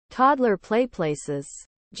Toddler play places.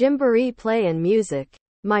 Gymboree play and music.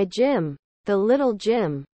 My gym. The little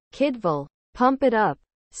gym. Kidville. Pump it up.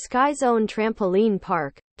 Sky Zone trampoline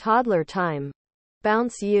park. Toddler time.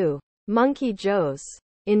 Bounce U. Monkey Joe's.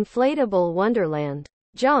 Inflatable Wonderland.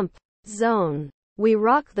 Jump Zone. We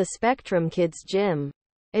rock the Spectrum Kids Gym.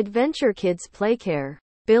 Adventure Kids Playcare.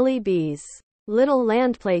 Billy B's. Little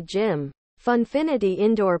Land Play Gym. Funfinity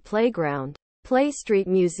Indoor Playground. Play Street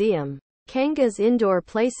Museum. Kanga's Indoor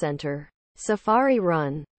Play Center. Safari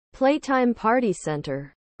Run. Playtime Party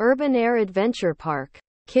Center. Urban Air Adventure Park.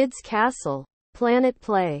 Kids Castle. Planet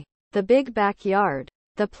Play. The Big Backyard.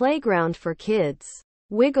 The Playground for Kids.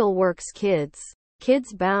 Wiggleworks Kids.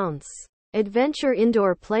 Kids Bounce. Adventure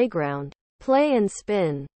Indoor Playground. Play and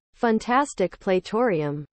Spin. Funtastic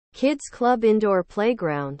Playtorium. Kids Club Indoor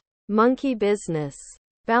Playground. Monkey Business.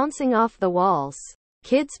 Bouncing Off the Walls.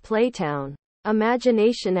 Kids Playtown.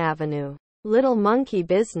 Imagination Avenue. Little Monkey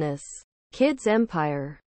Business. Kids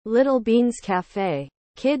Empire. Little Beans Cafe.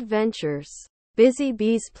 Kid Ventures. Busy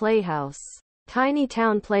Bees Playhouse. Tiny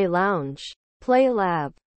Town Play Lounge. Play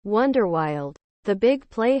Lab. Wonderwild. The Big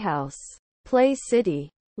Playhouse. Play City.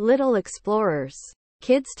 Little Explorers.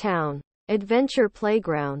 Kids Town. Adventure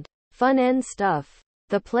Playground. Fun and Stuff.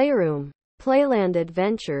 The Playroom. Playland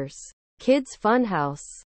Adventures. Kids Funhouse.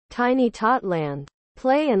 Tiny Totland.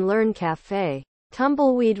 Play and Learn Cafe.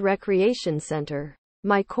 Tumbleweed Recreation Center.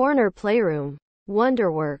 My Corner Playroom.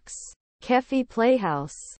 Wonderworks. Keffy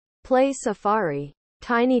Playhouse. Play Safari.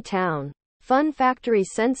 Tiny Town. Fun Factory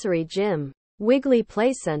Sensory Gym. Wiggly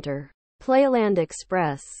Play Center. Playland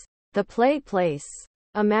Express. The Play Place.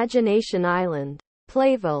 Imagination Island.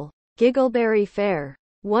 Playville. Giggleberry Fair.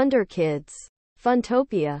 Wonder Kids.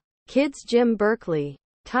 Funtopia. Kids Gym Berkeley.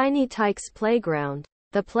 Tiny Tykes Playground.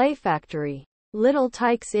 The Play Factory. Little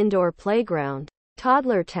Tykes Indoor Playground.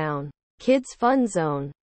 Toddler Town. Kids Fun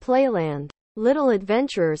Zone. Playland. Little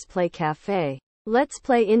Adventurers Play Cafe. Let's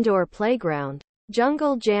Play Indoor Playground.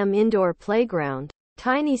 Jungle Jam Indoor Playground.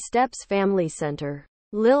 Tiny Steps Family Center.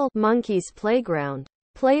 Lil Monkeys Playground.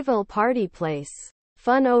 Playville Party Place.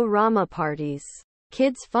 Fun-O-Rama Parties.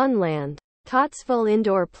 Kids Funland. Tots,ville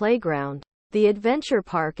Indoor Playground. The Adventure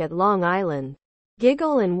Park at Long Island.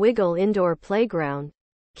 Giggle and Wiggle Indoor Playground.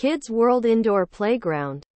 Kids World Indoor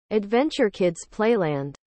Playground. Adventure Kids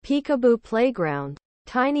Playland. Peekaboo Playground.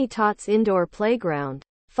 Tiny Tots Indoor Playground.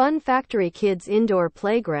 Fun Factory Kids Indoor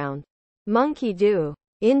Playground. Monkey Doo.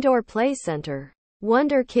 Indoor Play Center.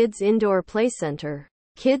 Wonder Kids Indoor Play Center.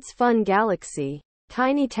 Kids Fun Galaxy.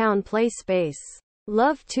 Tiny Town Play Space.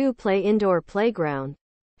 Love to Play Indoor Playground.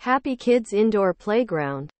 Happy Kids Indoor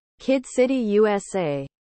Playground. Kid City USA.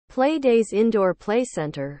 Playdays Indoor Play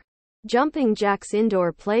Center. Jumping Jacks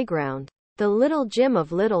Indoor Playground. The Little Gym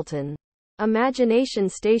of Littleton. Imagination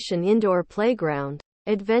Station Indoor Playground.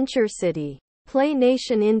 Adventure City. Play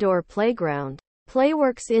Nation Indoor Playground.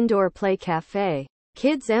 Playworks Indoor Play Cafe.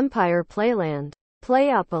 Kids Empire Playland.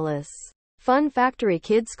 Playopolis. Fun Factory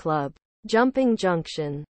Kids Club. Jumping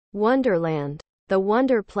Junction. Wonderland. The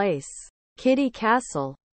Wonder Place. Kiddie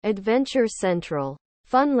Castle. Adventure Central.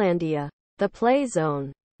 Funlandia. The Play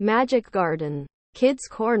Zone. Magic Garden. Kids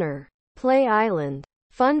Corner. Play Island.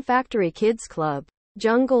 Fun Factory Kids Club.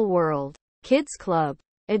 Jungle World. Kids Club.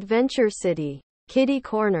 Adventure City. Kiddie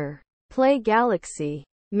Corner. Play Galaxy.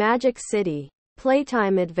 Magic City.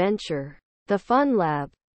 Playtime Adventure. The Fun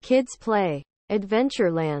Lab. Kids Play.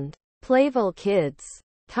 Adventureland. Playville Kids.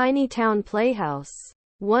 Tiny Town Playhouse.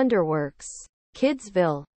 Wonderworks.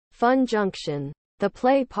 Kidsville. Fun Junction. The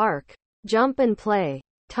Play Park. Jump and Play.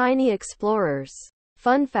 Tiny Explorers.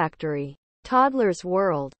 Fun Factory. Toddler's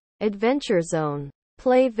World. Adventure Zone.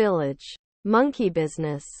 Play Village. Monkey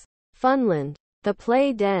Business. Funland. The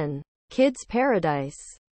Play Den. Kids Paradise.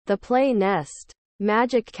 The Play Nest.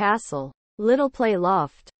 Magic Castle. Little Play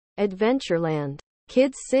Loft. Adventureland.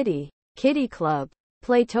 Kids City. Kiddie Club.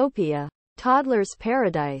 Playtopia. Toddler's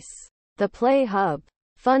Paradise. The Play Hub.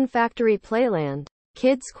 Fun Factory Playland.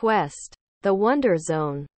 Kids Quest. The Wonder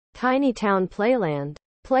Zone. Tiny Town Playland.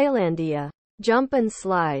 Playlandia. Jump and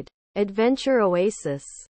Slide. Adventure Oasis.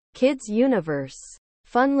 Kids Universe.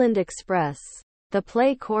 Funland Express. The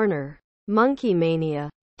Play Corner. Monkey Mania.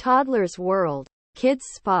 Toddler's World. Kids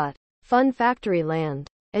Spot. Fun Factory Land.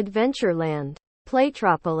 Adventureland.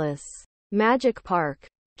 Playtropolis. Magic Park.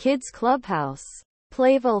 Kids Clubhouse.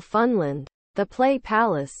 Playville Funland. The Play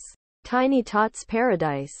Palace. Tiny Tots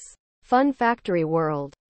Paradise. Fun Factory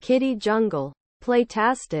World. Kiddie Jungle.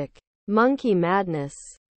 Playtastic. Monkey Madness.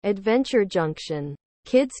 Adventure Junction.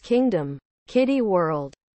 Kids Kingdom. Kiddie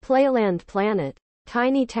World. Playland Planet.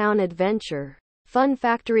 Tiny Town Adventure. Fun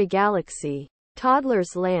Factory Galaxy.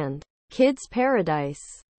 Toddler's Land. Kids Paradise.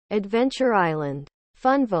 Adventure Island,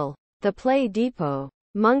 Funville, The Play Depot,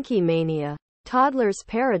 Monkey Mania, Toddler's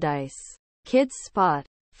Paradise, Kids Spot,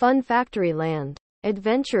 Fun Factory Land,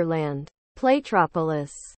 Adventureland,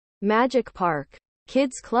 Playtropolis, Magic Park,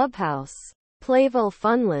 Kids Clubhouse, Playville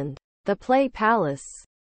Funland, The Play Palace,